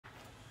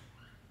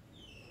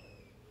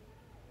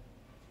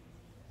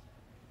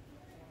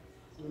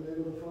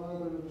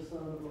the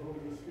Son, and of the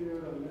Holy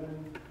Spirit. Amen.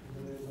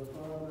 In the name of the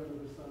Father, and of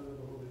the Son, and of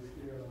the Holy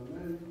Spirit.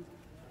 Amen.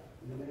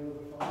 In the name of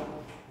the Father,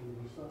 and of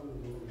the Son, and of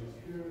the Holy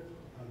Spirit.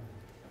 Amen.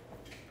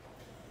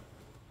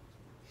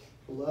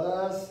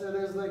 Blessed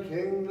is the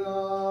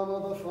kingdom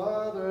of the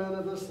Father, and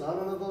of the Son,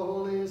 and of the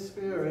Holy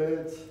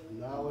Spirit,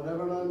 now and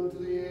ever, and unto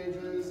the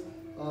ages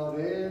of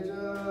ages.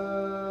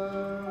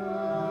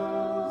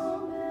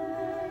 Amen.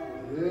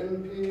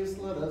 In peace,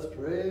 let us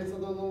pray to the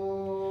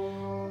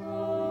Lord.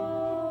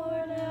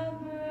 Lord,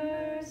 have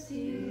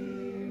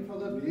mercy. For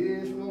the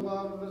peace from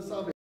above, the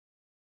salvation.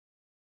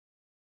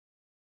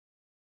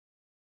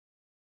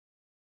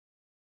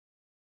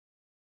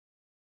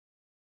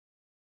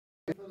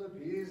 For the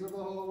peace of the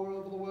whole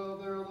world, for the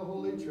welfare of the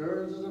holy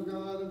churches of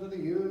God, and for the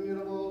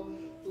union of all,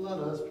 let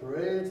us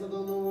pray to the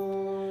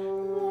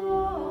Lord.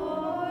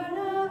 Lord,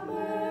 have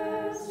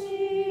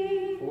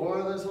mercy.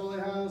 For this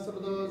holy house, and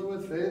for those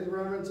with faith,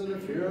 reverence, and the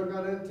fear of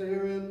God enter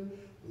herein,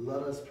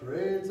 let us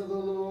pray to the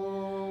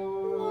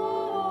Lord.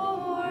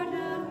 Lord,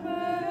 have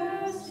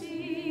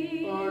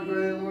mercy. Our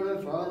great Lord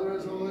and Father,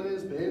 His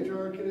Holiness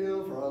Patriarch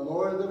Kirill, for our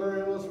Lord, the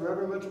very most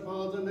Reverend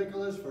Metropolitan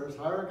Nicholas, first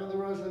Hierarch of the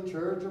Russian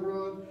Church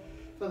abroad,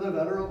 for the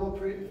venerable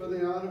priest, for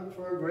the honor,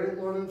 for our great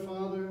Lord and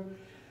Father,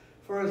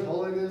 for His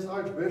Holiness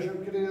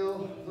Archbishop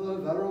Kirill, for the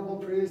venerable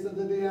priest of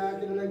the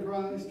diaconate in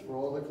Christ, for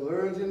all the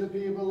clergy and the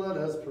people, let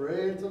us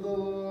pray to the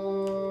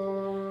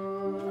Lord.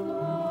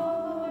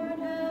 Lord,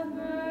 have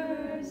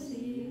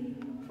mercy.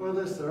 For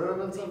the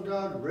servants of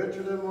God,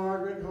 Richard and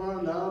Margaret, who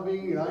are now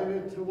being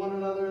united to one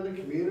another in the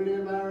community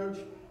of marriage,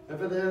 and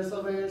for their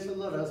salvation,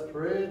 let us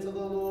pray to the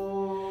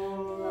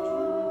Lord.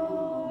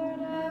 Lord,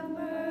 have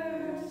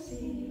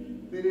mercy.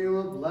 That He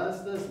will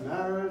bless this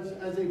marriage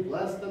as He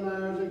blessed the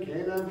marriage in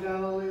Cana of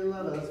Galilee.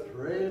 Let us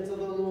pray to the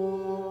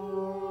Lord.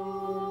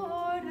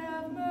 Lord,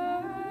 have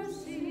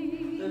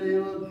mercy. That He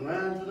will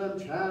grant to them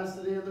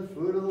chastity, and the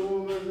fruit of the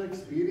womb is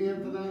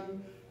expedient for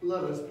them.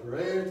 Let us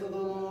pray to the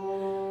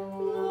Lord.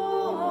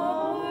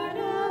 Lord,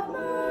 have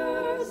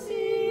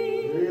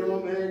mercy. That He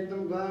will make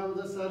them glad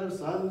with a set of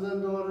sons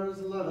and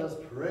daughters. Let us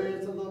pray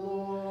to the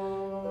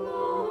Lord.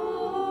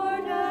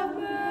 Lord, have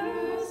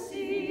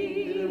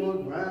mercy. That He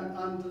will grant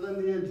unto them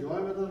the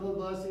enjoyment of the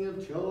blessing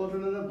of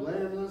children and a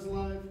blameless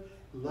life.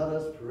 Let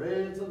us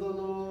pray to the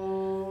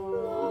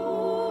Lord.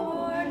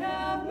 Lord,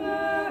 have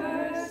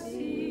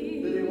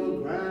mercy. That He will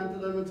grant to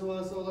them and to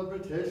us all the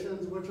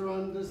petitions which are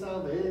unto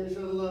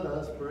salvation. Let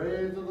us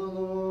pray to the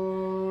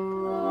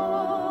Lord.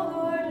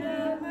 Lord,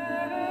 have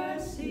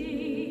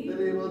mercy. That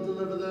He will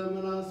deliver them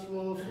and us from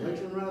all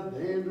affliction, wrath,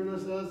 danger,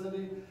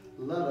 necessity.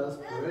 Let us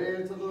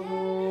pray to the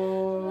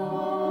Lord.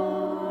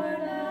 Lord,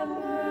 have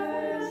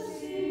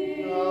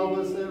mercy. Help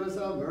us, save us,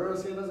 have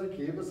mercy, and us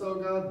keep us, O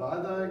God, by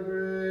Thy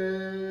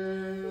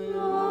grace.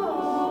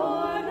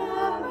 Lord,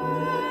 have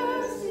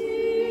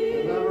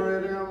mercy.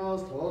 Commemorating our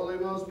most holy,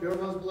 most pure,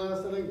 most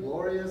blessed, and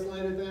glorious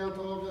Lady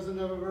Theotokos and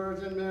ever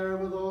Virgin Mary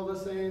with all the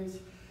saints,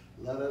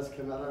 let us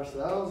commit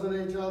ourselves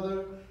and each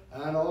other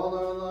and all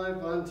our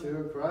life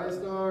unto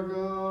Christ our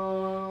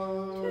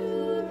God.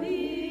 To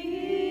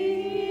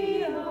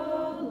Thee, O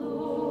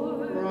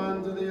Lord. For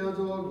unto Thee,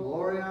 unto all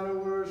glory, honor,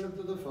 worship,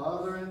 to the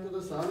Father, and to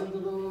the Son, and to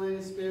the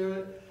Holy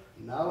Spirit,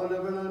 now and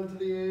ever, and unto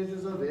the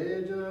ages of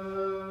ages.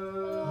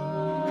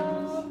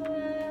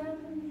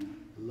 Amen.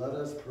 Let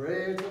us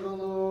pray to the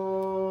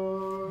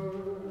Lord.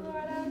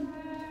 Lord, have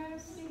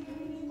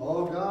mercy.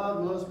 O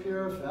God, most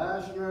pure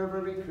fashioner of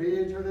every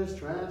creature, that has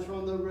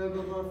transformed the rib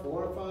of our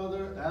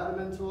forefather Adam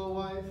into a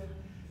wife,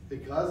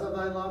 because of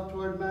Thy love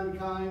toward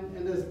mankind,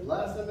 and has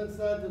blessed them and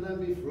said to them,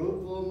 Be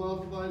fruitful,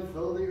 multiply,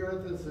 fill the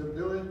earth, and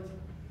subdue it,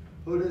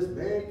 who does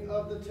make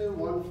of the two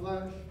one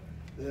flesh.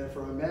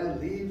 Therefore a man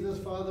leaves his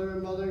father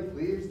and mother and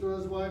cleaves to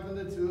his wife, and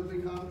the two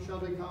shall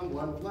become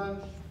one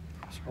flesh.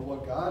 For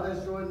what God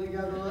has joined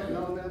together, let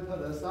no man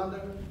put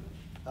asunder.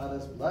 Thou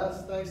dost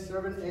bless Thy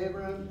servant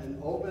Abraham, and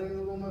opening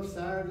the womb of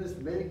Sarah dost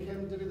make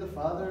him to be the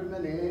father of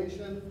many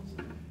nations.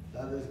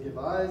 Thou dost give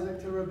Isaac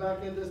to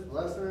Rebekah, and dost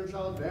bless her in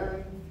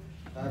childbearing.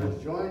 Thou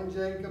dost join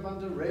Jacob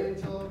unto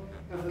Rachel,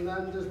 and from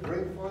them dost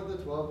bring forth the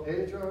 12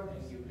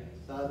 patriarchs.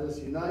 Thou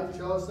dost unite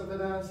Joseph and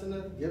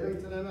Asenath,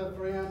 giving to them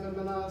Ephraim and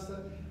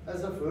Manasseh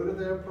as the fruit of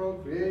their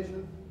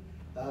procreation.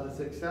 Thou dost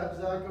accept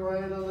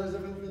Zachariah and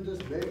Elizabeth, and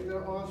dost make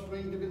their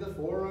offspring to be the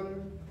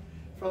forerunners.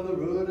 From the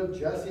root of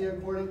Jesse,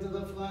 according to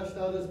the flesh,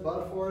 thou dost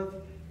bud forth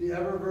the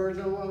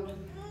ever-virgin one,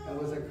 and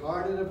was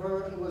incarnate of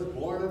her, and was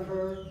born of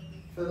her,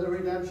 for the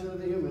redemption of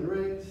the human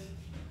race.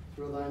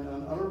 Through Thine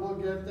unutterable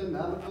gift and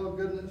manifold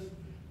goodness,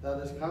 Thou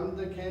dost come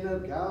to Cana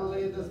of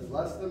Galilee, and dost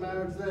bless the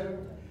marriage there,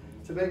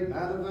 to make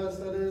manifest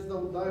that is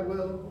Thy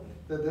will,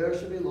 that there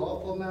should be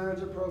lawful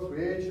marriage of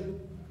procreation.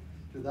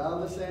 Do Thou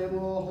the same,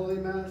 O Holy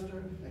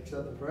Master,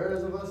 accept the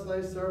prayers of us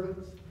Thy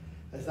servants.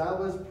 As Thou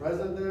wast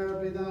present there,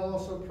 be Thou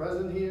also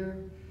present here,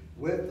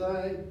 with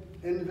Thy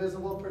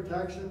invisible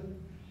protection.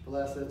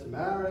 Bless its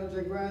marriage,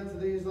 and grant to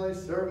these Thy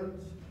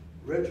servants,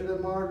 Richard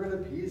and Margaret, a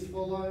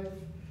peaceful life,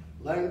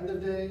 length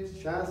of days,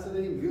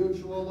 chastity,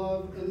 mutual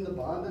love, in the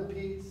bond of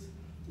peace,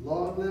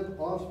 long-lived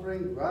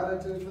offspring,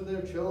 gratitude from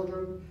their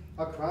children,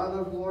 a crown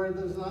of glory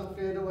that does not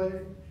fade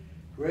away.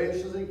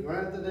 Graciously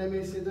grant that they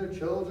may see their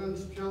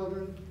children's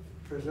children,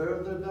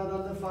 preserve their blood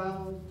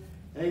undefiled,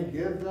 and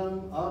give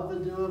them of the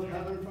dew of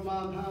heaven from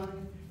on high,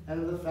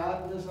 and of the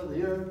fatness of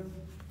the earth.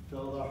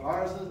 Fill their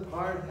hard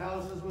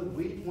houses with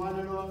wheat, wine,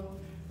 and oil,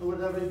 and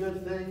with every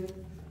good thing,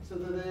 so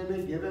that they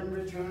may give in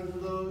return to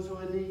those who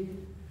are in need.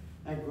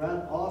 And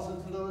grant also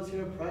to those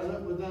here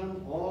present with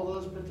them all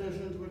those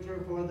petitions which are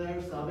for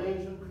their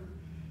salvation.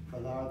 For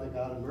thou art the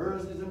God of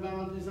mercies and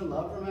bounties and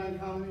love for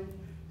mankind,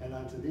 and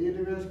unto thee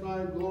do we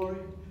ascribe glory,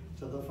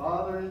 to the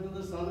Father, and to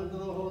the Son, and to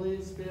the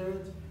Holy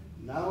Spirit,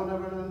 now and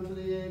ever, and unto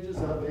the ages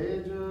of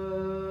ages.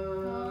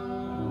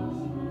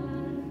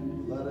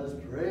 Amen. Let us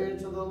pray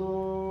to the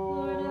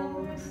Lord. Lord, have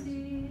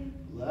mercy.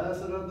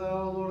 Blessed art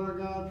thou, Lord our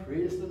God,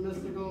 priest of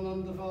mystical and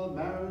undefiled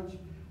marriage,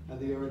 and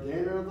the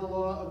ordainer of the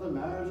law of the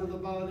marriage of the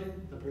body,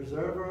 the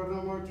preserver of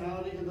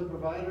immortality, and the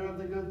provider of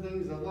the good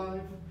things of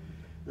life.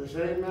 The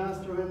same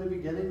master in the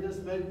beginning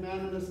didst make man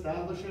and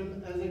establish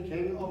him as a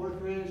king over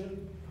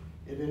creation.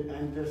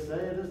 And to say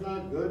it is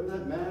not good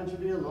that man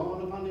should be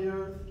alone upon the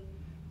earth,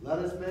 let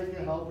us make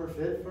a helper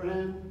fit for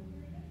him.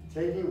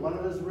 Taking one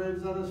of his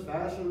ribs, let us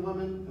fashion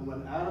woman. And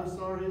when Adam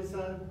saw her, he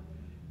said,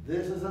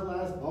 This is at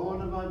last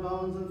bone of my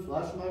bones and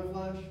flesh of my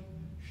flesh.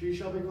 She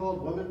shall be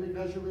called woman,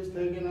 because she was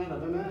taken out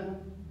of a man.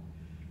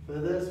 For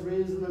this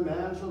reason, a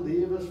man shall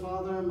leave his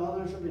father and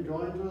mother, shall be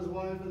joined to his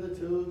wife, and the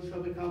two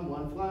shall become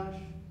one flesh.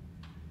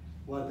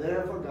 What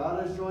therefore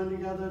God has joined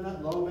together,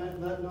 let no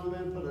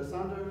man put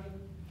asunder.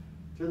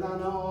 Do thou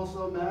now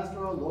also,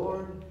 Master, our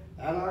Lord,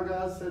 and our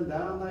God, send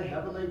down thy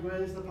heavenly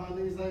grace upon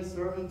these thy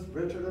servants,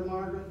 Richard and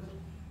Margaret.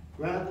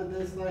 Grant that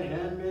this thy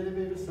handmaiden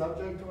may be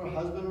subject to her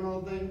husband in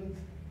all things,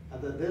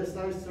 and that this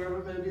thy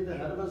servant may be the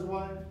head of his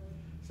wife,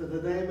 so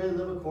that they may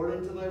live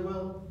according to thy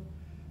will.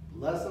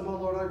 Bless them, O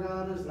Lord our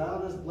God, as thou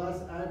didst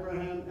bless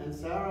Abraham and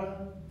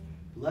Sarah.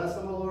 Bless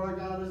them, O Lord our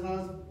God, as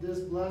thou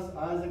didst bless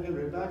Isaac and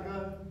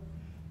Rebekah.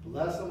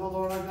 Bless them, O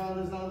Lord our God,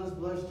 as thou didst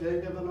bless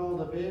Jacob and all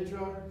the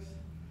patriarchs.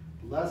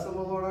 Bless them,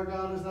 O Lord our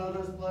God, as thou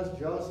didst bless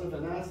Joseph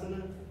and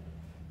Asenath.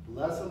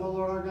 Bless them, O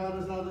Lord our God,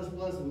 as thou didst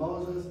bless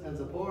Moses and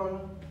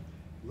Zipporah.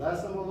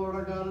 Bless them, O Lord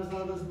our God, as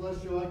thou didst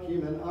bless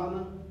Joachim and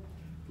Anna.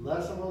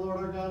 Bless them, O Lord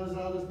our God, as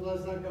thou didst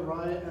bless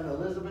Zechariah and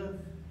Elizabeth.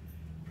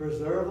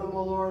 Preserve them,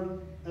 O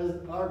Lord, as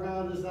our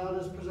God, as thou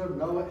didst preserve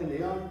Noah in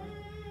the ark.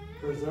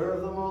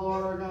 Preserve them, O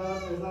Lord our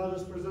God, as thou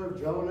didst preserve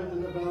Jonah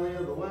in the belly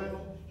of the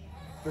whale.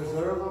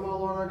 Preserve them, O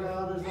Lord our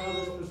God, as thou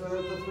didst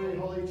preserve the three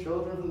holy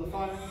children from the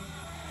fire,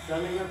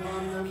 sending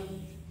upon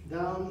them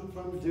down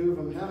from dew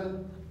from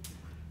heaven.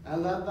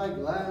 And let thy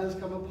gladness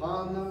come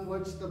upon them,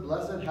 which the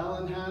blessed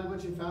Helen had,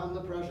 which he found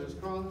the precious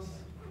cross.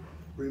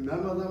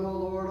 Remember them, O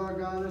Lord our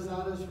God, as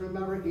thou didst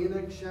remember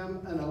Enoch, Shem,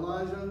 and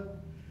Elijah.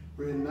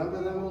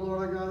 Remember them, O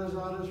Lord our God, as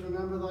thou didst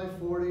remember thy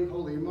 40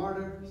 holy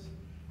martyrs,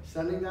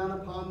 sending down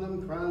upon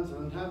them crowns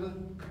from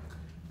heaven.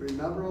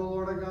 Remember, O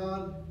Lord our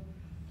God,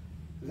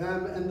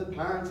 them and the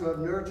parents who have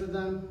nurtured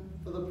them,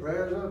 for the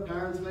prayers of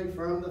parents make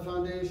firm the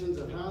foundations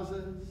of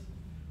houses.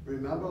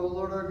 Remember, O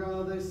Lord our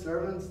God, thy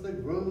servants, the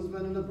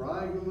groomsmen and the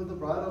bridegroom with the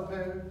bridal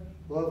pair,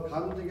 who have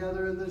come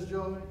together in this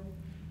joy.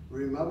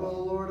 Remember,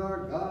 O Lord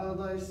our God,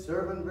 thy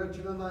servant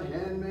Richard and thy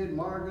handmaid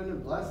Margaret,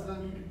 and bless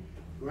them.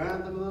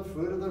 Grant them the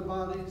fruit of their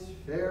bodies,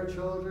 fair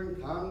children,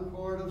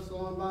 concord of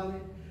soul and body.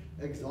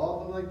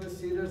 Exalt them like the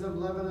cedars of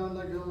Lebanon,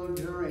 like a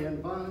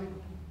luxuriant vine.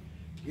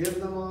 Give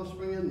them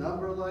offspring in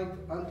number like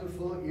unto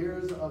full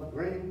ears of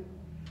grain,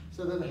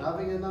 so that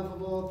having enough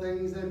of all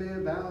things, they may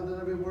abound in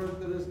every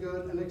work that is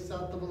good and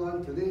acceptable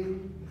unto thee.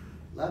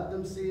 Let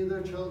them see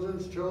their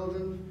children's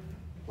children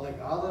like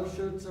olive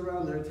shoots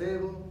around their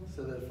table,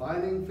 so that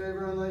finding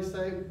favor in thy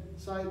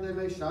sight, they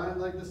may shine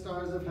like the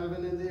stars of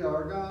heaven in thee,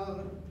 our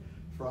God.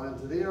 For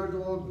unto thee are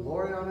all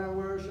glory, honor, and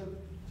worship,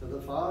 to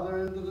the Father,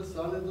 and to the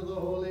Son, and to the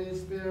Holy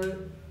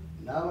Spirit,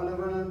 now and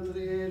ever, and unto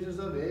the ages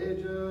of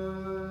ages.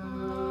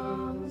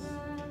 Amen.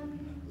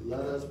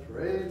 Let us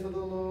pray to the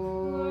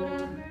Lord. Lord,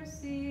 have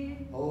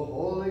mercy. O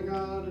holy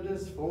God, it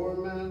is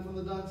formed man from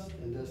the dust,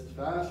 and didst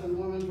fashion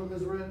woman from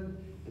his rib,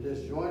 and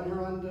didst join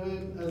her unto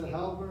him as a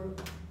helper.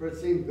 For it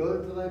seemed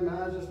good to thy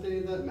majesty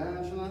that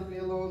man shall not be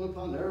alone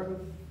upon earth.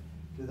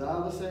 Do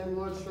thou the same,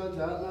 Lord, stretch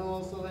out now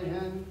also thy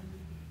hand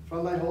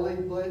from thy holy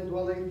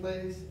dwelling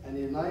place, and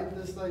unite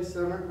this thy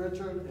servant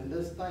Richard, and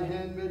this thy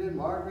handmaiden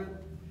Margaret.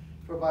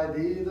 For by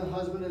thee the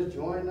husband is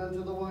joined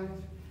unto the wife.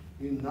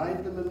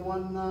 Unite them in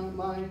one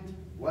mind,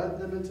 wed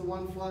them into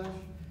one flesh,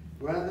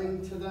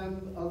 granting to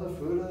them of the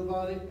fruit of the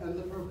body and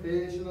the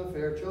procreation of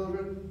fair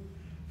children.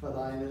 For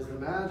thine is the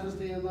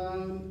majesty, and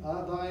thine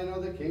are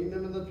the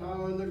kingdom and the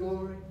power and the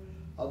glory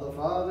of the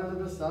Father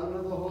and of the Son and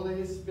of the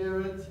Holy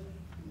Spirit,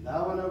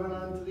 now and ever and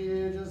unto the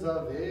ages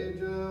of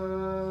ages.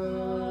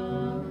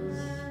 Amen.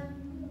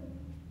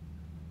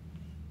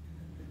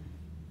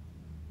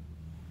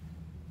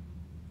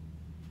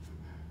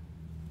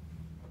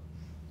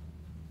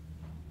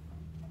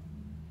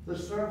 The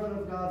servant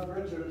of God,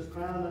 Richard, is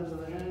crowned unto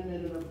the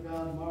handmaiden of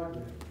God,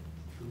 Margaret,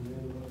 in the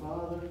name of the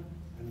Father,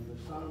 and of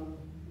the Son,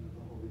 and of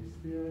the Holy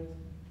Spirit.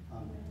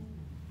 Amen.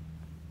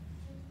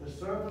 The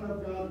servant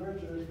of God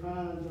Richard is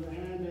crowned unto the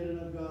handmaiden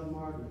of God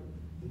Margaret.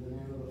 In the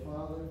name of the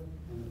Father,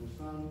 and of the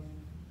Son,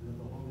 and of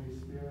the Holy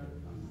Spirit.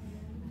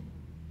 Amen.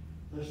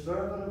 The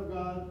servant of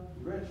God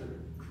Richard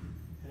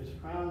is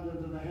crowned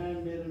unto the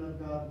handmaiden of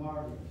God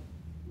Margaret.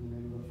 In the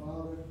name of the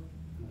Father,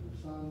 and of the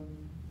Son,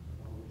 and of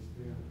the Holy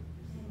Spirit.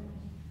 Amen.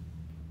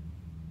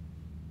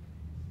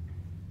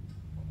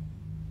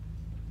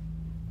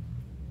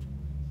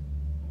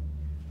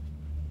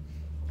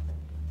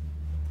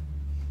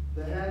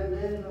 The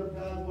handmaiden of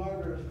God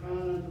Margaret is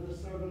crowned unto the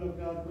servant of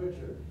God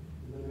Richard.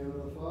 In the name of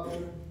the Father,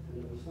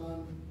 and of the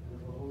Son, and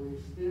of the Holy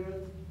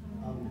Spirit.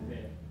 Amen.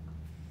 Amen.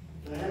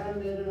 The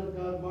handmaiden of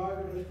God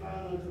Margaret is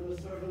crowned unto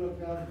the servant of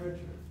God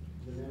Richard.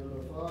 In the name of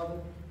the Father,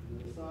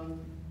 and of the Son,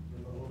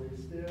 and of the Holy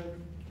Spirit.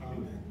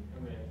 Amen.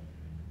 Amen.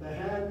 The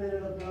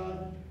handmaiden of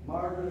God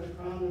Margaret is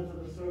crowned unto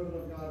the servant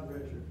of God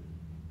Richard.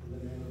 In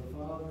the name of the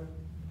Father,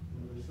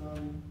 and of the Son,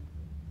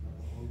 and of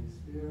the Holy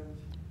Spirit.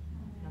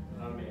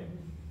 Amen.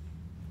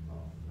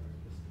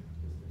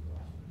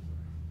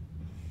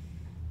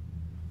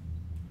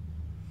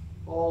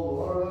 O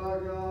Lord our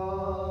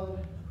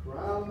God,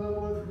 crown them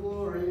with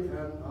glory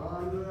and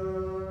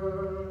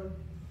honor.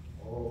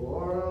 O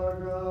Lord our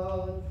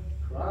God,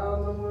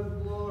 crown them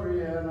with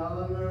glory and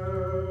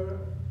honor.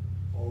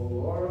 O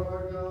Lord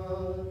our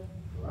God,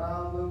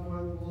 crown them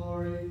with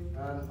glory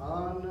and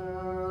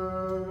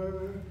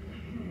honor.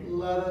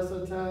 Let us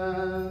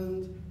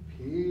attend.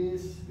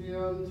 Peace be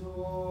unto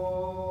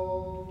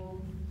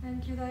all.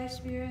 And to thy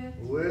spirit,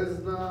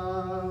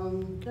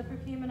 Wisdom. the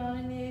perfume and honor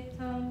in the eighth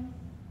tone.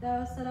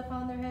 Thou hast set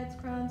upon their heads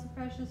crowns of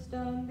precious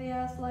stone. They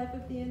asked life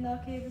of thee, and thou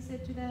gavest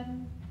it to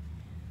them.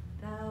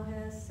 Thou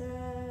hast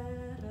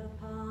set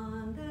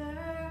upon their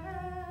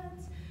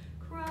heads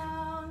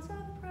crowns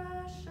of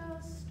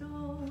precious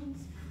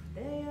stones.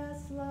 They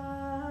asked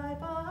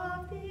life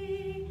of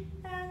thee,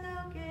 and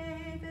thou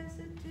gavest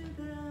it to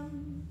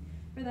them.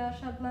 For thou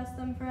shalt bless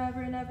them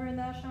forever and ever, and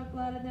thou shalt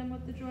gladden them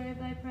with the joy of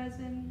thy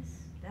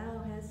presence.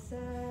 Thou hast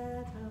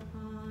set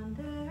upon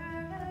their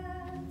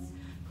heads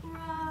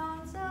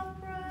crowns of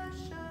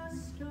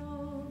precious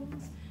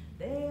stones.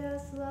 They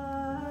asked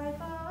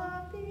life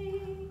of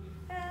thee,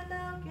 and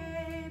thou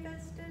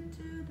gavest it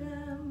to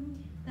them.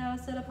 Thou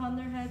hast set upon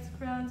their heads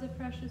crowns of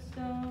precious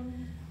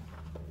stone.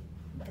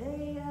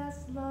 They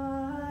asked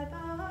life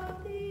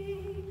of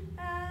thee,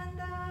 and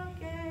thou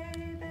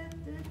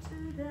gavest it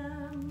to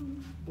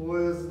them.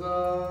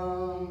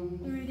 Wisdom.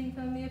 The reading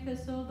from the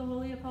epistle of the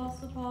Holy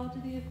Apostle Paul to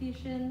the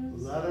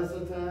Ephesians. Let us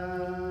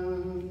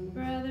attend.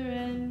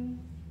 Brethren,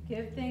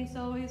 give thanks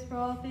always for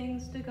all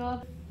things to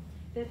God,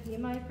 that he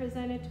might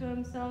present it to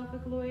himself a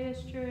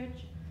glorious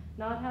church,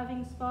 not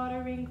having spot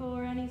or wrinkle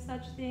or any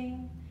such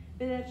thing,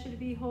 but that should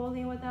be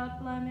holy and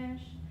without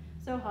blemish.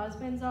 So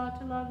husbands ought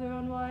to love their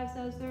own wives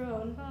as their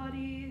own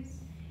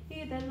bodies.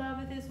 He that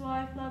loveth his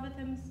wife loveth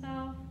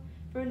himself.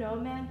 For no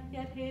man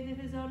yet hateth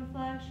his own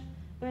flesh,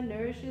 but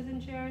nourishes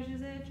and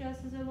cherishes it,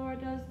 just as the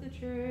Lord does the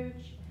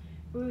church.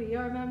 For we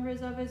are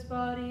members of his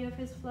body, of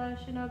his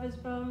flesh, and of his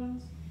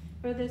bones.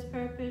 For this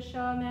purpose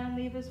shall a man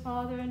leave his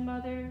father and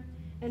mother,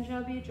 and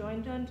shall be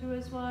joined unto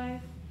his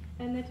wife,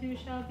 and the two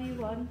shall be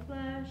one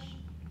flesh.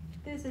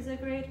 This is a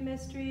great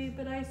mystery,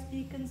 but I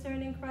speak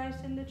concerning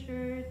Christ and the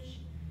church.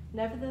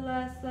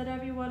 Nevertheless, let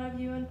every one of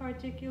you in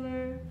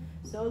particular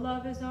so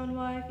love his own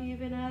wife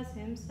even as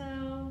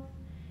himself,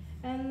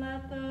 and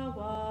let the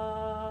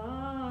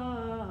wife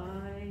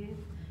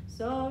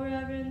so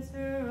reverence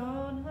her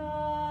own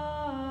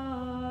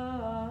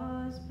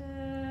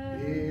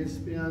husband. Peace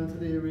be unto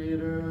thee,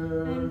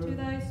 reader. And to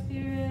thy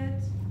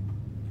spirit.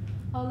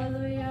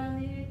 Hallelujah,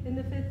 in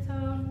the fifth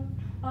tone.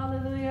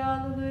 Hallelujah,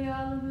 hallelujah,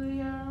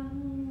 hallelujah.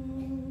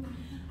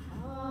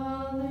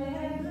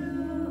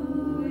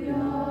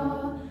 Alleluia,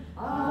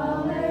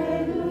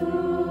 alleluia,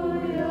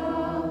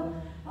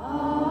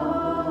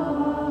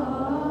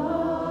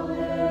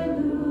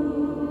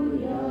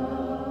 alleluia.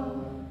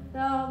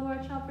 Thou,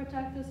 Lord, shalt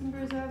protect us and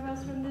preserve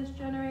us from this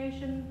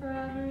generation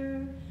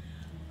forever.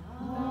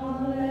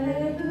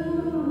 Alleluia,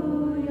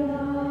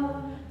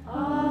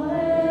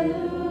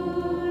 alleluia,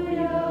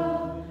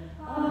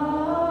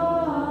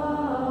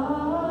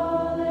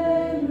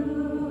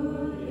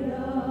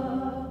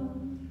 alleluia.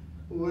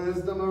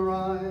 Wisdom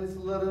arise,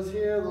 let us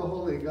hear the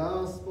holy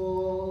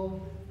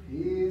gospel.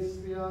 Peace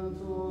be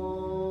unto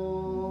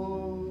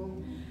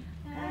all.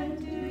 And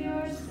to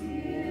your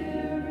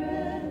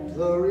spirit.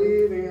 The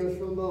reading is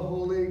from the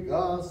holy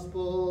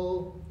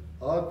gospel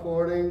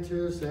according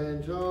to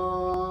St.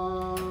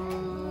 John.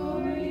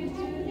 Glory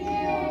to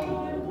thee,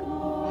 Lord,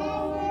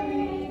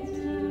 glory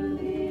to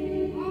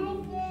thee.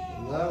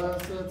 Let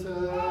us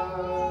attend.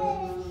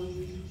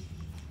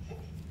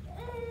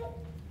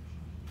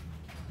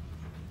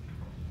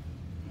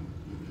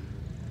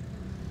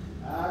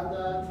 At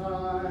that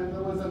time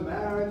there was a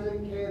marriage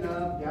in Cana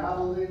of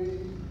Galilee,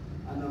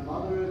 and the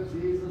mother of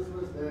Jesus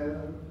was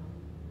there.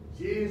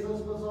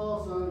 Jesus was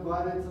also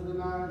invited to the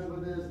marriage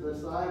with his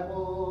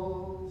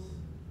disciples.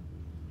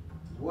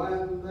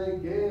 When they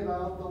gave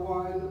out the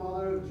wine, the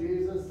mother of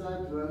Jesus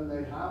said to him,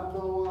 "They have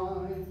no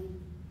wine."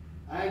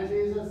 And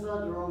Jesus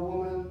said to her,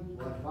 "Woman,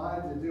 what have I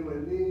to do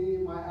with thee?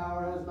 My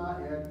hour has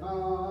not yet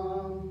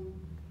come."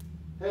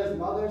 His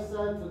mother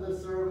said to the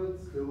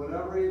servants, "Do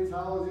whatever he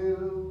tells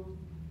you."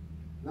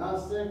 Now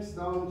 6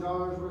 stone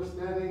jars were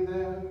standing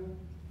there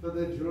for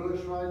the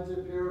Jewish rites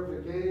of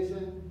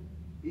purification,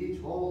 each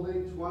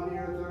holding 20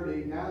 or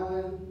 30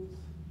 gallons.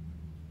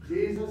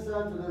 Jesus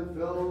said to them,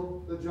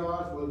 "Fill the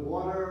jars with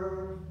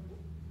water."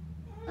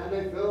 And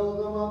they filled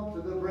them up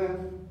to the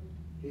brim.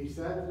 He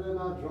said to them,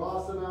 "Now draw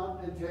some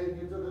out and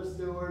take it to the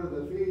steward of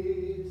the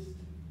feast."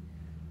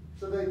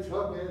 So they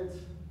took it.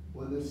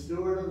 When the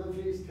steward of the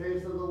feast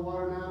tasted the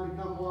water now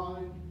become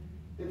wine,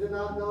 he did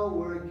not know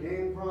where it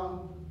came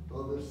from,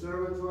 though the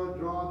servants who had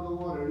drawn the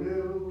water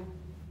knew.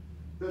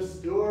 The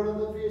steward of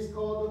the feast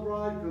called the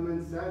bridegroom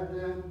and said to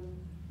him,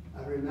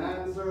 "Every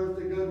man serves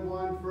the good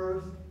wine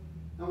first,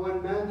 and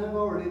when men have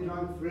already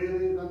drunk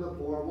freely, then the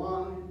poor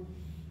wine.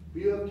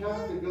 But you have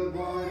kept the good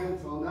wine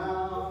until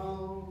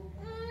now."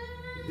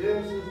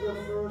 This is the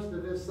first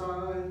of his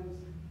signs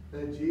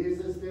that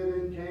Jesus did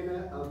in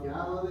Cana of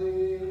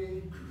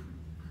Galilee,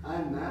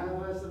 and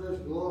manifested his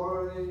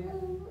glory,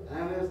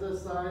 and his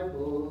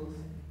disciples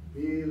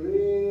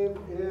believed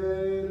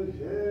in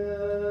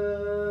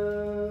him.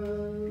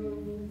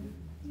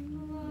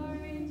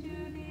 Glory to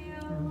thee,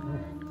 O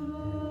Lord,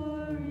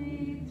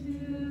 glory to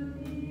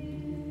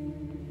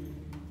thee.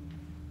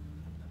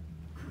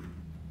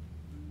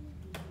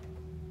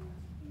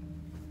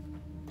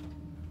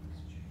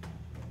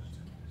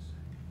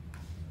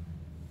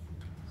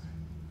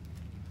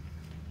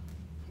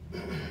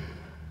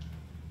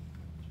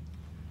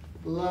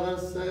 Let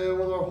us say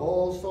with our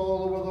whole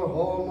soul and with our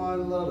whole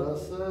mind, let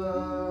us say,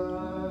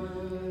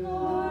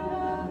 Lord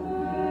have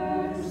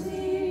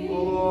mercy.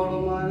 O Lord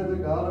Almighty, the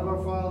God of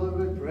our Father,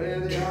 we pray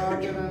thee,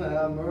 hearken and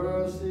have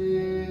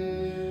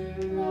mercy.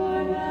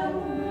 Lord have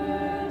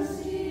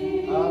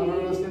mercy. Have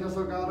mercy on us,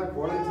 O God,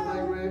 according to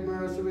thy great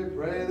mercy, we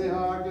pray thee,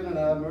 hearken and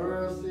have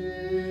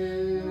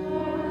mercy.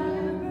 Lord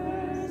have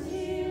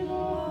mercy.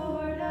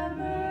 Lord have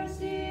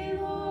mercy.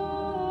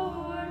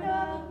 Lord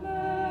have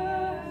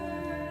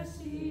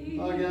mercy.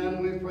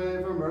 Again, we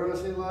pray for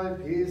mercy, life,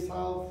 peace,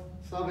 health,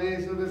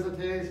 salvation,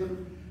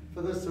 visitation,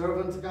 for the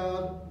servants of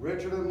God,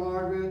 Richard and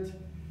Margaret,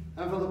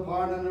 and for the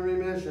pardon and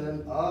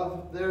remission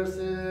of their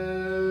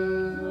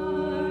sins.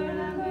 Lord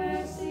have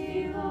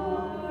mercy.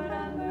 Lord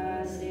have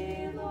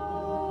mercy.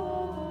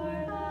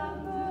 Lord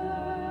have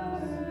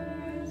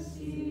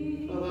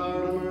mercy. For thou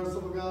art a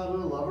merciful God,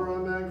 and a lover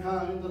of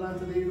mankind, and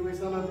unto thee do we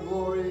send up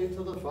glory,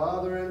 to the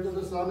Father, and to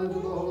the Son, and to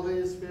the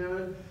Holy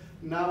Spirit,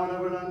 now and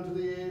ever, and unto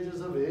the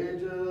ages of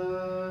ages.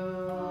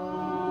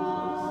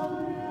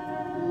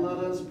 Amen. Let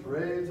us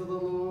pray to the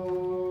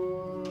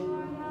Lord.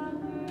 Lord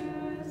have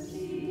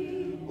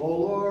mercy. O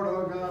Lord,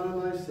 our God, in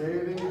thy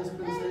saving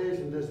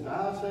dispensation, didst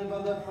vouchsafe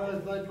by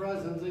thy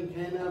presence in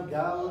Cana of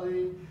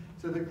Galilee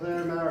to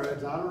declare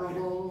marriage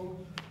honorable.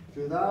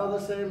 Do thou the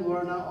same,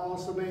 Lord, now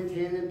also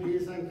maintain in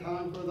peace and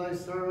concord thy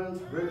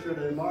servants, Richard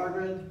and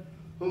Margaret,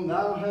 whom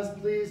thou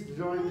hast pleased to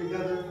join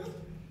together.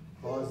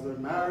 Cause their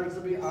marriage to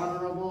be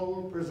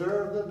honorable,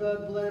 preserve the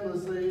bed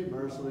blamelessly,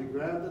 mercifully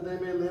grant that they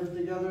may live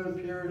together in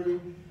purity,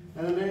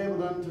 and enable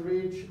them to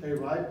reach a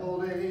ripe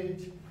old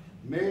age,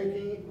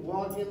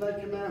 walking thy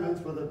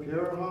commandments with a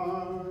pure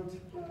heart.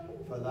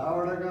 For thou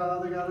art a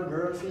God, the God of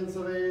mercy and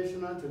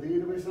salvation, unto thee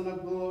do we send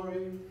up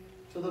glory,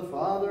 to the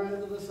Father,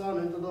 and to the Son,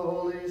 and to the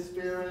Holy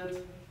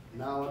Spirit,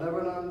 now and ever,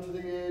 and unto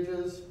the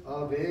ages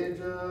of ages.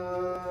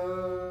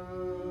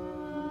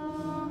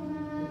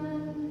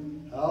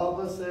 Help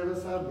us, save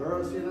us, have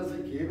mercy on us,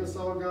 and keep us,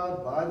 O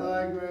God, by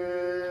thy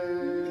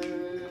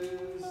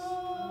grace.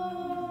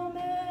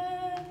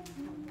 Amen.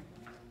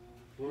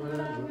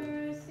 Have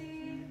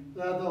mercy.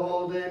 That the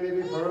whole day may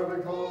be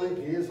perfect, holy,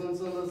 peaceful, and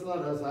sinless, let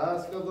us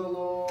ask of the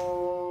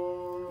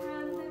Lord.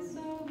 Grant this,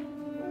 O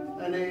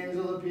Lord. An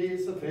angel of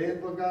peace, a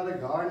faithful God, a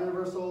guardian of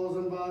our souls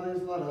and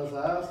bodies, let us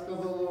ask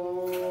of the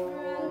Lord.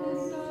 Grant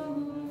this, O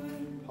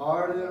Lord.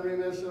 Pardon and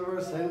remission of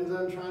our sins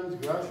and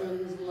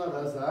transgressions, let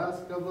us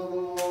ask of the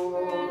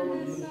Lord.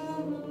 Grant this,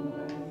 O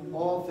Lord.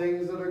 All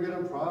things that are good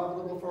and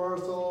profitable for our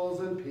souls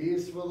and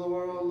peace for the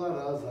world, let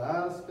us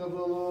ask of the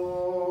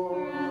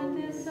Lord. Grant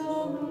this,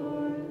 O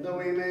Lord. That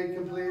we may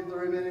complete the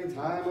remaining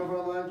time of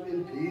our life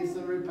in peace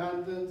and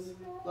repentance,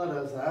 let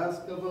us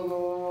ask of the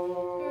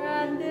Lord.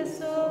 Grant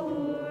this, O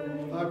Lord.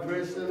 A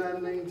Christian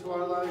ending to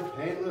our life,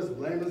 painless,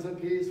 blameless, and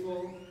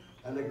peaceful,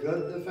 and a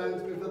good defense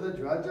before the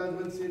dread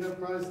judgment seat of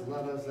Christ,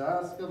 let us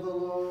ask of the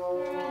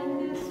Lord. Grant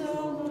this,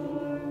 O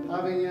Lord.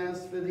 Having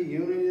asked for the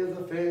unity of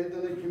the faith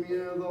and the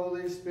communion of the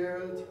Holy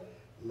Spirit,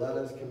 let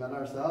us commend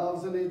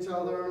ourselves and each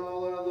other and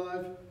all our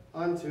life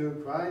unto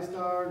Christ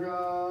our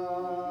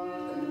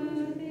God.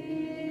 To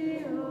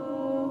thee,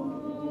 O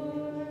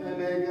Lord. And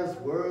make us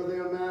worthy,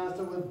 O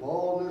Master, with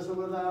boldness and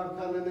without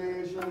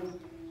condemnation,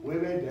 we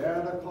may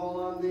dare to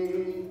call on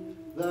thee,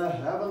 the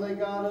heavenly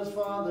God as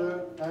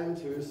Father, and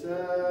to say,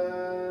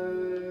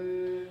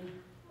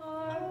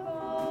 Our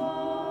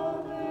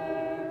Father,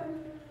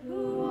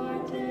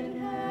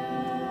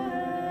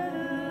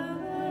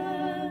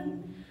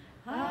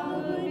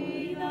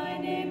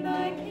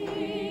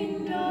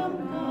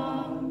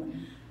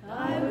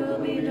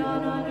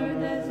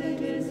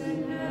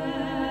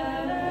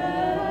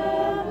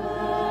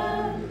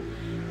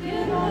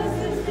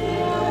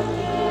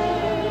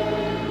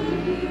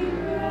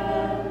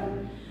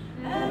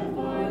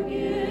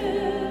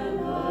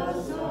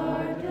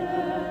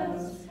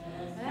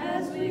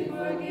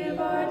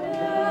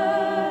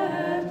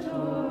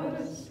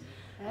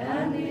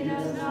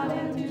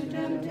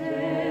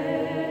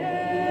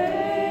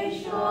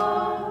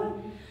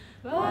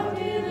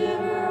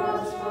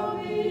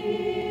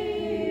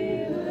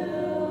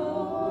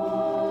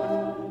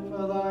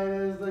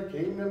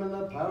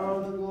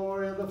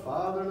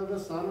 Father, and of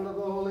the Son, and of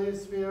the Holy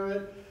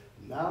Spirit,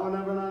 now and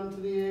ever, and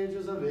unto the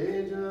ages of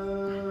ages.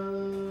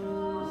 Amen.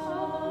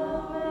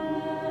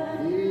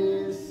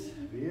 Peace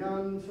be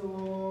unto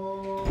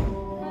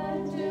all.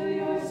 And to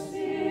your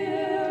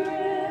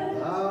spirit.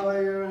 Bow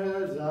your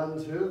heads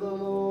unto the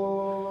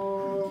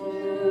Lord.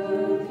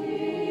 To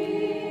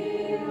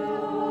thee, O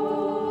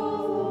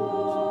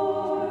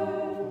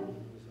Lord.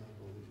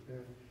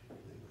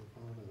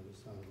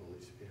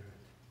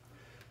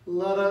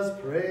 Let us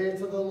pray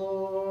to the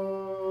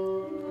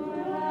Lord.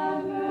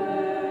 Have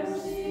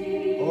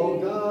mercy. O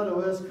God, who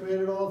has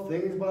created all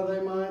things by thy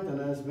might, and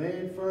has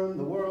made firm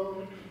the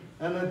world,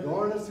 and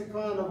adornest the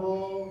crown of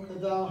all that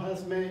thou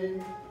hast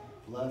made,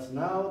 bless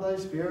now with thy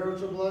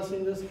spiritual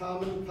blessing this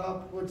common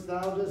cup which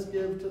thou dost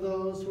give to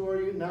those who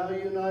are now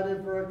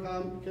united for a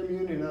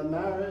communion of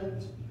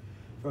marriage.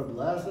 For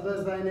blessed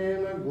is thy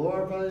name, and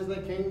glorified is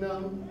the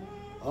kingdom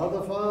of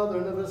the Father,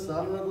 and of the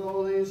Son, and of the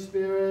Holy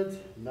Spirit,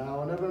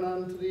 now and ever, and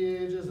unto the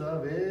ages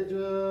of ages.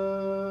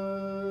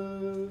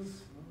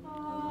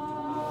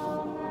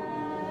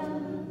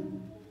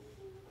 Amen.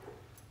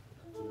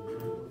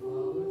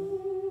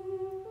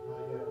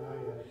 Not yet, not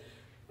yet.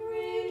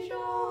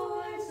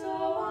 Rejoice, O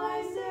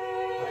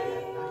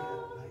Isaiah.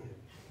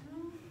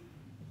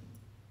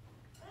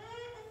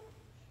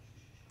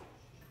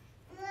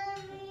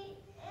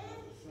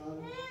 Son.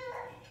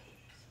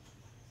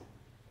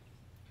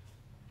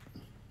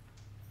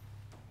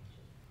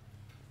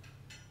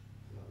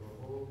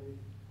 Holy.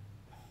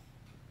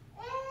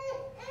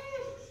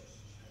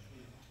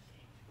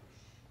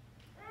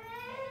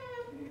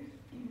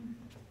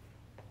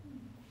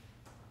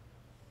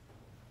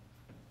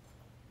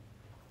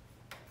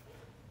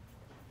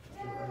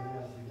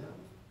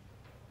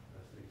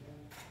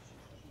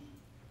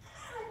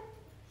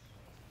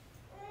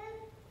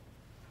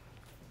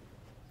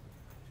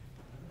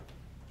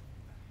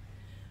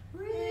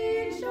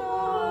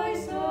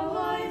 Rejoice, O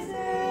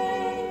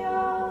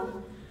Isaiah,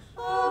 a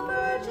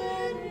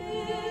virgin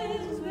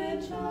is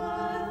with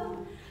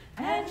child,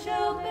 and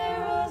shall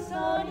bear a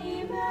son,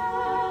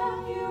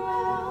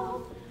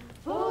 Emmanuel,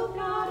 both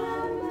God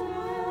and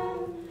man,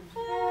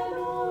 and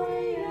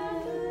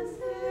Orientus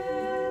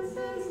is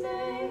his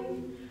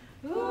name,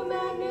 who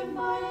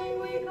magnifying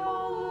we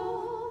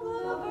call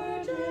the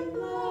Virgin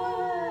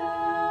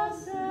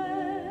blessed.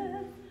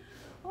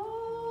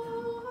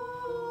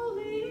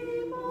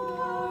 Holy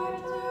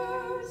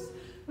martyrs,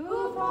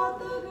 who fought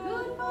the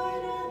good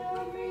fight and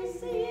have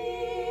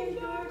received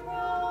your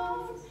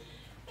crowns,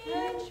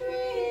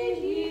 entreat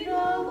ye the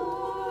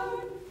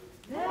Lord,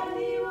 that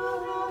he will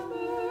have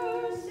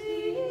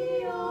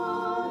mercy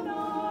on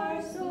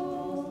our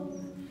souls.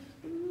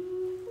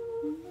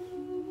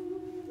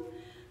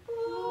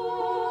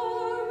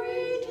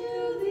 Glory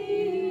to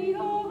thee, O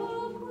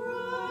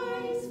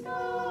Christ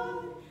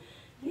God.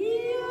 The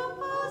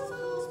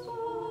apostles'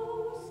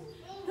 boast,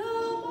 the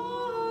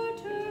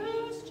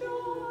martyrs'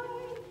 joy,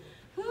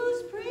 whose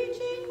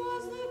preaching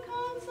was the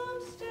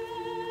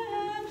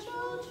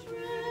consubstantial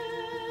Trinity.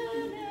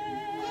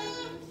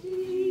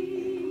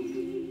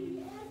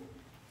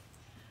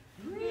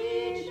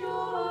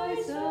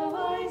 Rejoice, O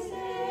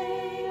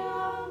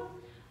Isaiah,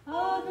 a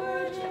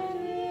virgin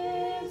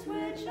is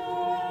with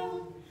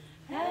child,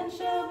 and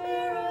shall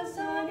bear a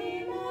son,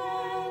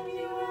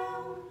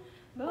 Emmanuel,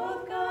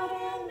 both God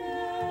and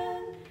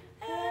man,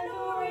 and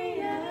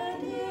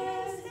Orient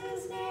is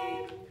his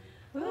name,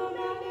 who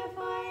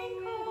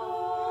magnifying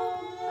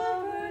call the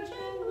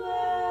Virgin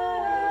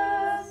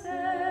blessed.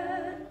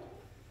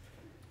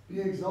 Be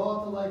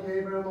exalted like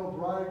Abraham, O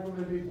bridegroom,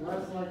 and be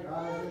blessed like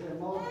Isaac, and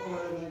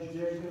multiplied like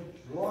Jacob,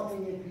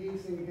 walking in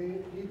peace and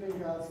keeping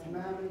God's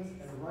commandments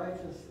and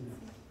righteousness.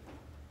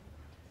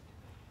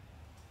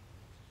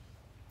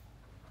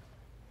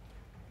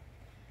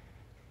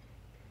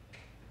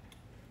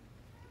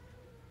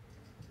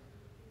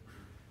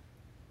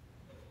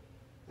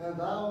 And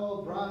thou,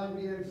 O bride,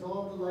 be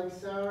exalted like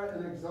Sarah,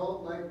 and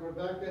exalt like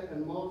Rebekah,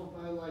 and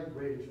multiply like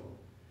Rachel,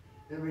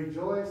 and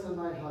rejoice in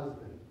thy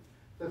husband,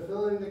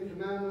 fulfilling the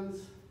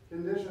commandments,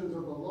 conditions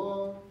of the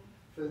law,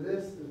 for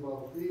this is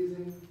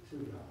well-pleasing to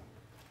God.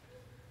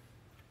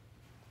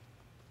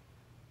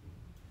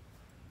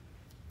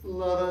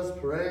 Let us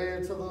pray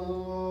to the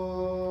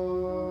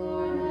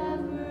Lord. Lord,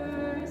 have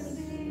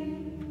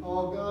mercy.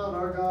 O God,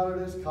 our God,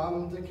 it has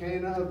come to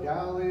Cana of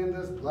Galilee, and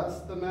has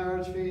blessed the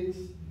marriage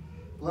feast.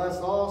 Bless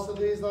also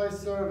these thy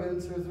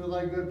servants, who through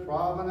thy good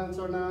providence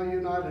are now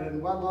united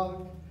in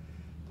wedlock.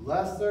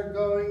 Bless their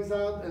goings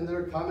out and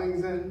their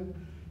comings in.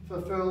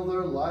 Fulfill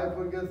their life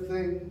with good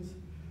things.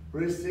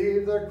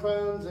 Receive their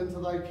crowns into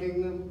thy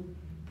kingdom,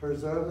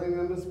 preserving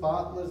them as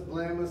spotless,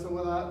 blameless, and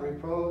without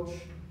reproach,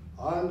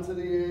 unto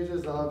the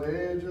ages of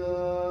ages.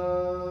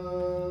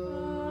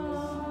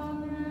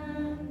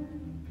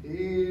 Amen.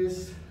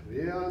 Peace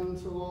be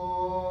unto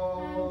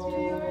all. And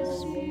to your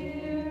spirit.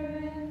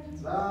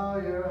 Bow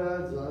your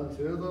heads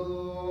unto the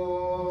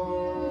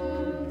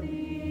Lord. To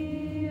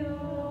thee, O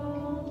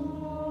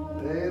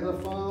Lord. May the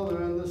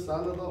Father, and the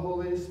Son, and the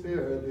Holy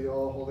Spirit be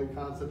all holy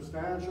consecrated.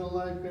 consubstantial,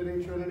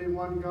 life-giving Trinity,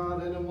 one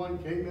God and in one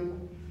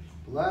kingdom.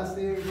 Bless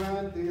thee and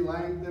grant thee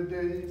length of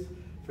days,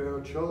 fair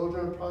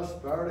children,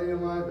 prosperity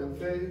and life and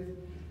faith,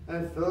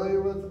 and fill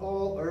you with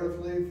all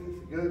earthly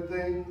good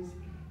things,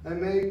 and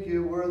make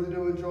you worthy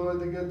to enjoy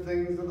the good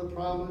things of the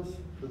promise,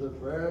 through the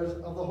prayers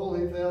of the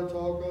holy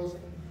Theotokos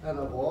and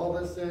of all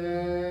the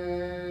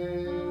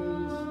saints.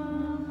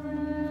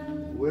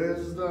 Amen.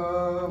 Wisdom,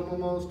 O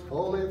most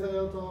holy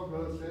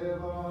Theotokos,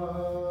 save us.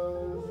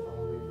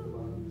 I'll leave the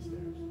bottom of the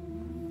stairs.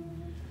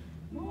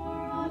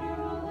 More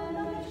honorable than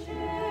the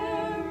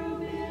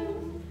cherubim,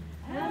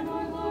 and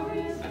more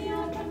glorious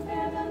beyond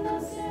compare than the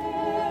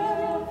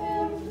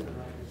seraphim.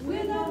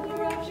 Without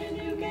corruption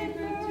you gave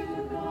birth to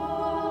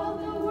God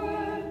the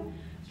Word.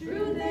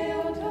 Through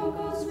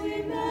Theotokos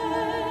we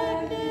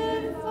magnify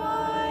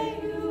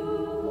you.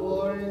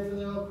 Glory to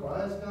thee,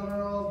 Christ,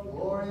 honor all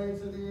glory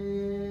to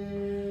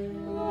thee.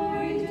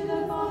 Glory to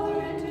the Father,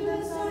 and to the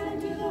Son,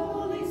 and to the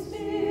Holy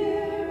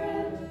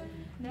Spirit,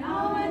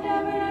 now and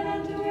ever, and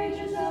unto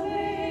ages of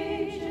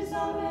ages.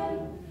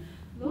 Amen.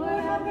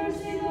 Lord have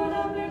mercy, Lord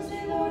have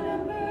mercy, Lord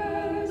have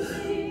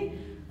mercy.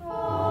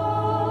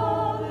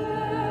 Father,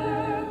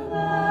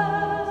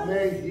 bless.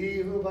 May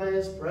he who by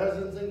his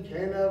presence in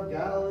Cana of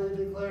Galilee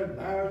declared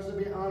marriage to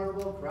be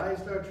honorable,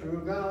 Christ our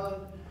true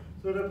God,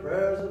 through the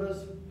prayers of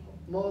his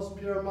most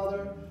pure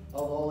mother,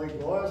 of holy,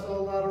 glorious,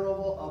 and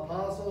lateral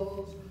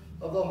apostles,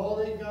 of the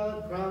holy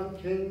God, crowned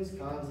kings,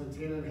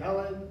 Constantine and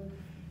Helen,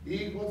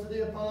 equal to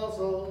the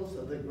apostles,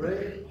 of the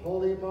great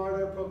holy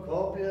martyr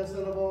Procopius,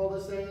 and of all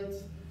the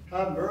saints,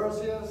 have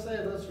mercy and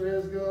save us for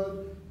his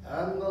good,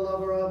 and the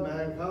lover of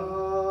mankind.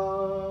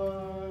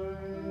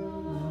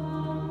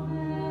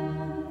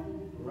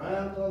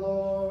 Grant the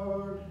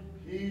Lord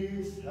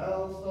peace,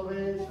 health,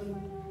 salvation,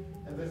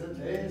 and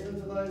visitation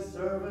to thy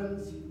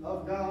servants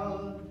of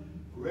God,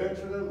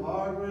 Richard and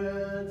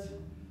Margaret,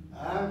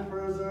 and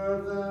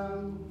preserve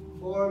them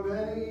for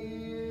many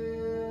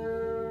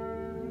years.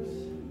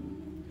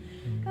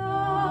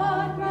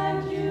 God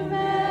grant you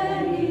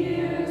many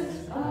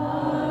years.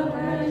 God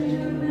grant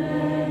you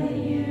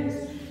many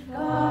years.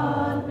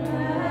 God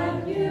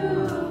grant you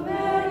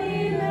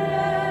many,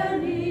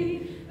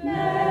 many,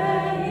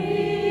 many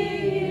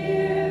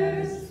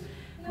years.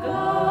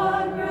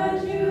 God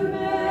grant you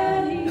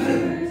many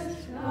years.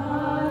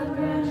 God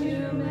grant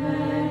you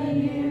many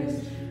years.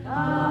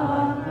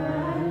 God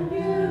grant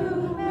you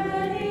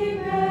many,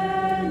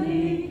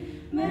 many,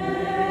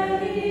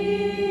 many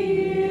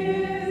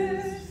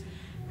years.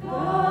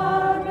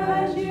 God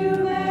grant you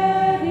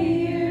many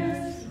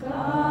years.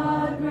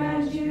 God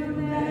grant you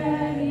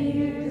many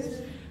years.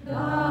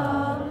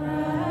 God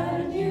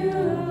grant you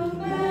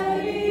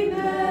many,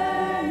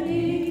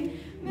 many,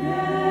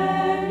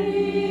 many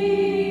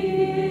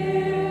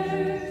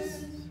years.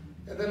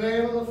 In the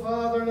name of the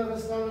Father, and of the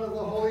Son, and of the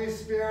Holy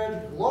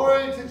Spirit,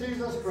 glory to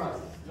Jesus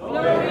Christ.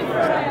 Glory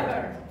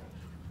forever.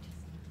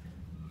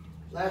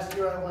 Last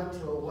year I went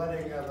to a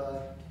wedding of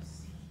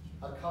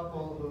a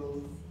couple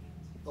who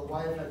the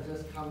wife had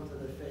just come to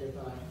the faith,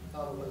 and I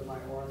felt it was my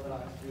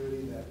Orthodox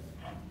duty to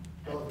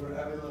go through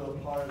every little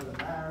part of the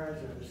marriage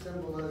and the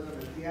symbolism.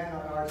 At the end,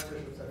 our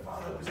Archbishop said,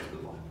 "Father, it was too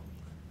long."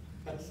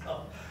 And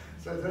so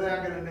today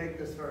I'm going to make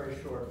this very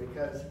short,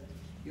 because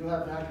you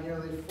have had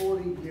nearly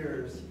 40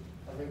 years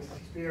of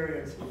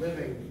experience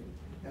living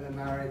in a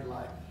married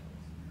life.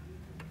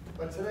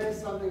 But today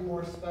something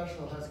more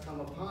special has come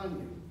upon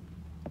you,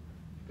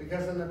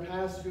 because in the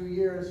past few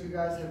years you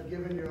guys have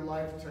given your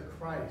life to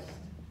Christ.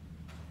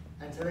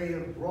 And today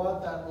you've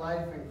brought that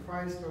life in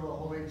Christ to the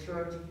Holy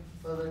Church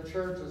for the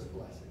Church's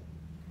blessing.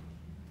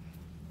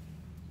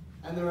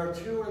 And there are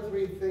 2 or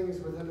 3 things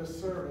within the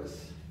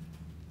service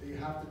that you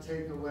have to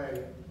take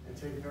away and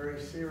take very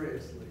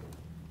seriously.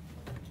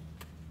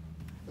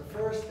 The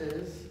first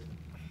is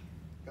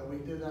that we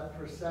did that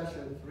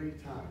procession 3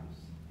 times.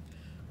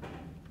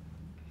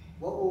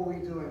 What were we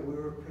doing? We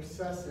were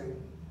processing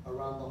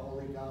around the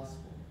Holy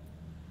Gospel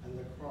and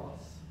the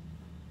cross.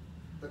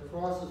 The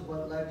cross is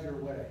what led your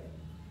way.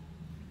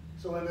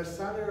 So in the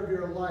center of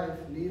your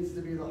life needs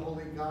to be the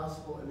Holy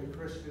Gospel and the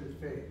Christian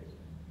faith.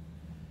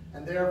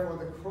 And therefore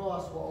the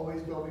cross will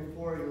always go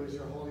before you as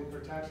your holy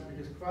protection,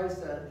 because Christ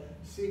said,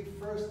 "Seek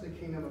first the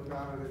kingdom of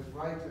God and its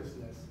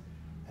righteousness,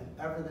 and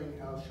everything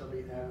else shall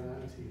be added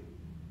unto you."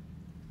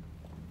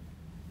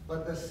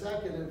 But the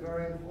second and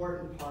very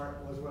important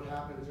part was what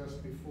happened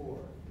just before.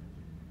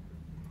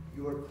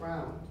 You were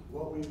crowned.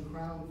 What were you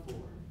crowned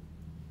for?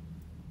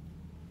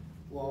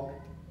 Well,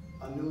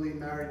 a newly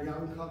married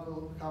young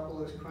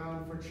couple is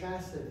crowned for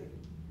chastity.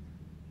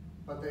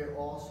 But they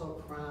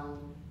also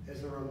crown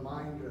as a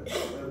reminder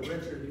that,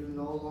 Richard, you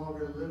no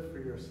longer live for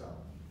yourself.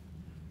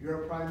 Your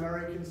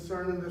primary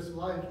concern in this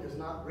life is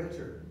not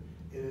Richard,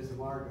 it is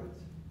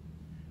Margaret.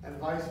 And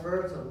vice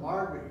versa,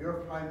 Margaret, your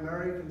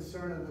primary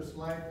concern in this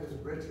life is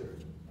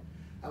Richard.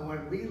 And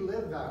when we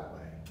live that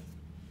way,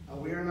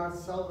 and we are not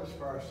selfish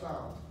for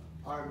ourselves,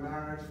 our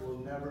marriage will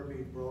never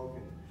be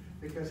broken.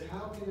 Because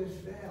how can it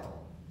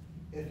fail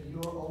if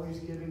you're always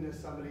giving to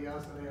somebody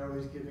else and they're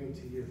always giving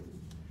to you?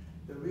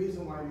 The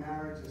reason why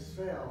marriages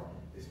fail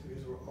is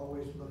because we're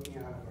always looking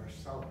out of our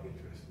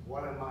self-interest.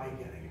 What am I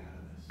getting out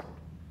of this?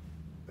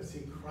 But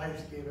see,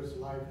 Christ gave his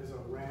life as a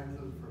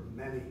ransom for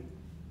many.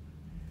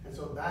 And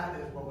so that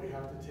is what we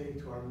have to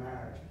take to our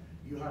marriage.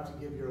 You have to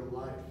give your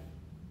life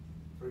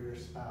for your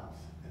spouse,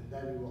 and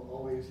then you will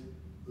always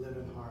live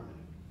in harmony.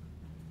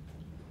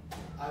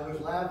 I was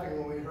laughing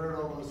when we heard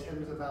all those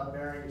hymns about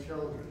bearing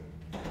children.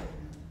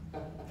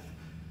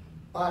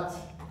 But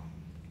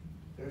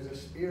there's a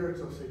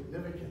spiritual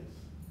significance.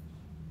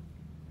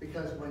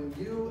 Because when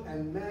you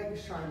and Meg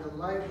shine the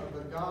light of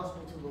the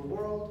gospel to the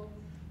world,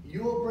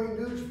 you will bring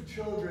new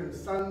children,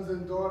 sons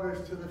and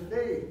daughters to the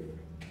faith.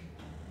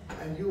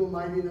 And you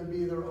might even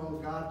be their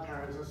own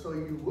godparents. And so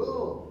you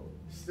will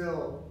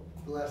still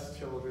bless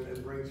children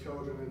and bring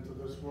children into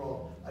this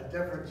world. A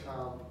different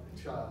child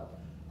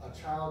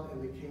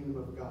in the kingdom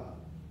of God.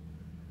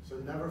 So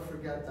never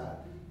forget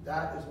that.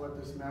 That is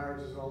what this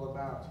marriage is all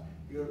about.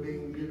 You are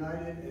being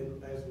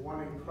united as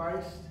one in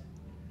Christ,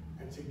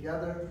 and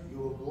together you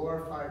will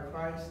glorify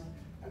Christ,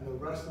 and the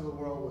rest of the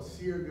world will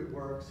see your good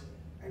works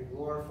and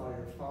glorify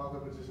your Father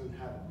which is in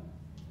heaven.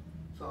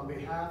 So on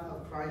behalf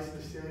of Christ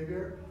the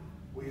Savior,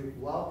 we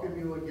welcome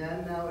you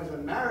again now as a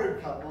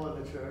married couple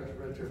in the church,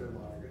 Richard and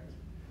Margaret.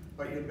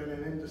 But you've been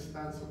an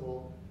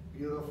indispensable,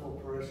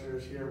 beautiful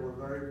parishioners here.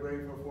 We're very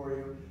grateful for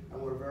you,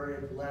 and we're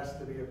very blessed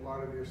to be a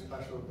part of your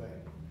special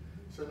day.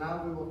 So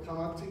now we will come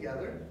up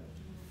together,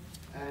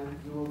 and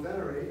you will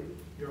venerate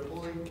your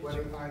holy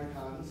wedding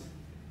icons.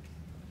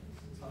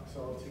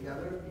 So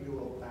together, you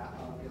will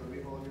bow. Let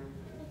me hold your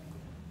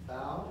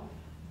bow.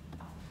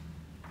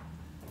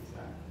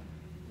 Exactly.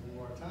 One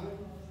more time.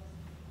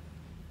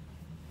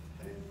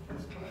 Okay,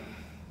 kiss Christ.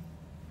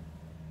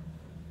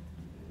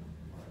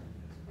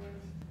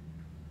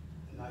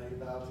 And now you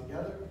bow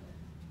together.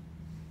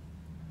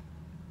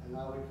 And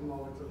now we come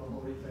over to the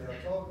Holy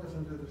Theotokos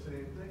and do the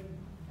same thing.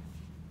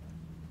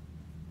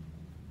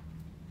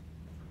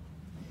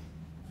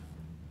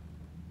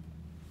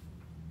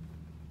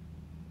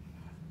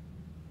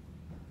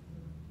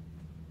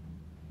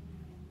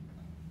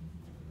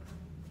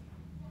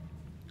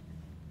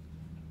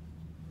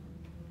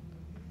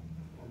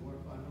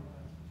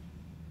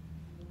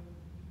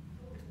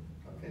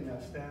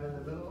 Stand in the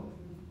middle.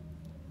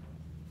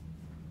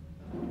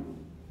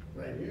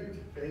 Right here,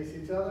 face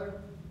each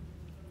other.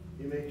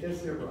 You may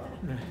kiss your bride.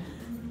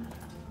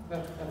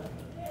 Now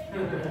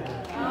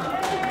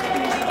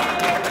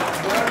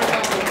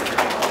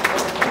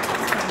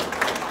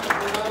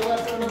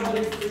let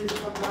everybody please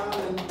come down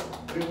and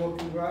we will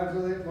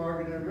congratulate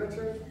Margaret and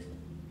Richard.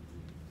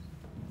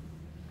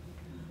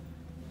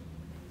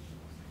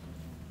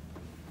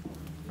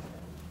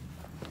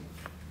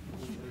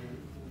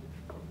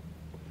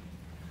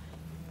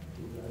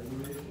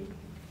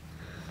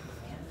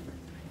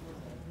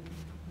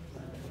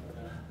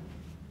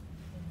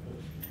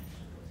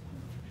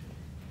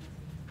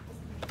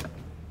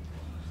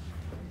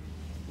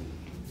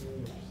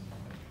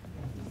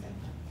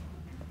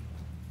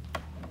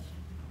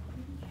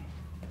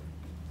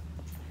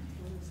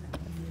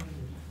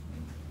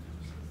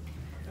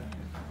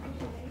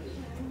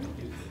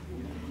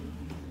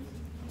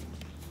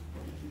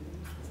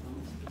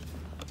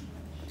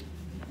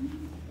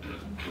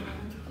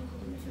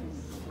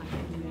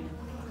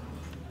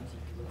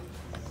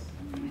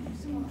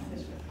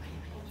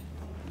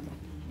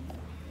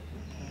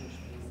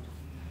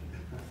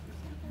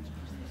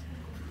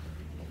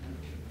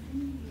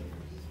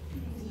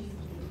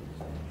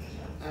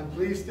 And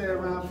please stay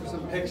around for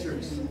some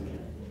pictures.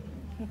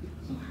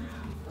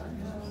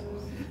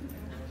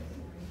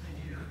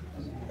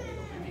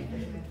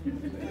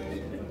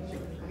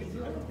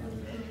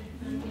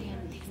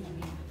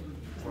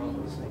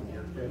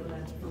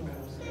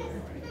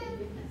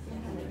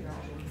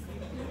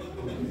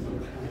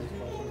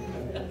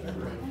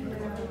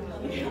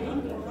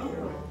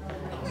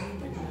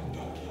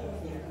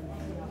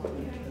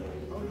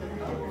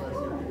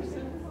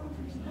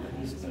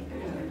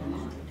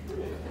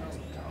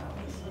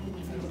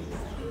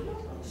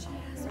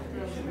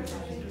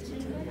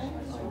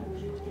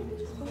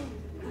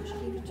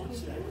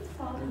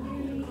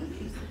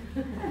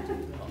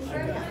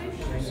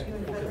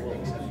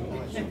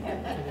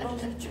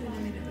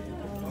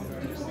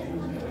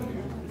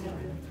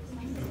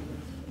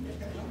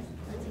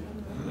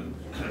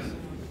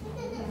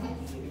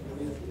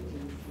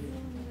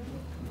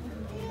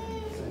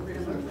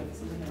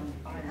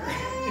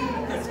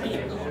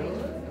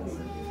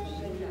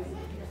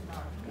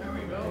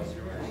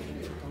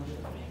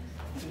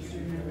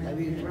 I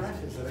need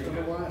practice. I don't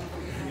know why.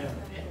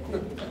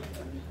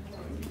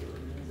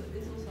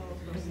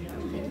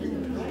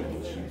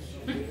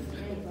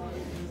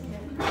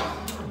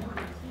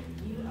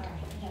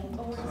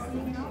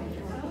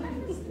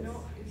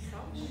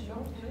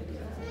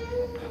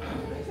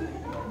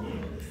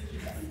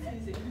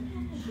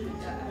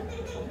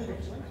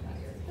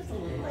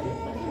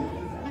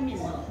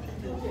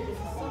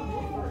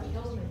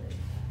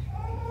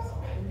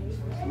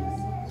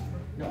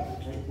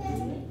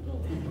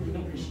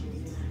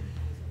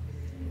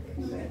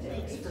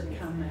 Thanks for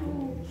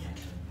coming.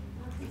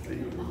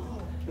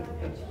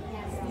 Richmond.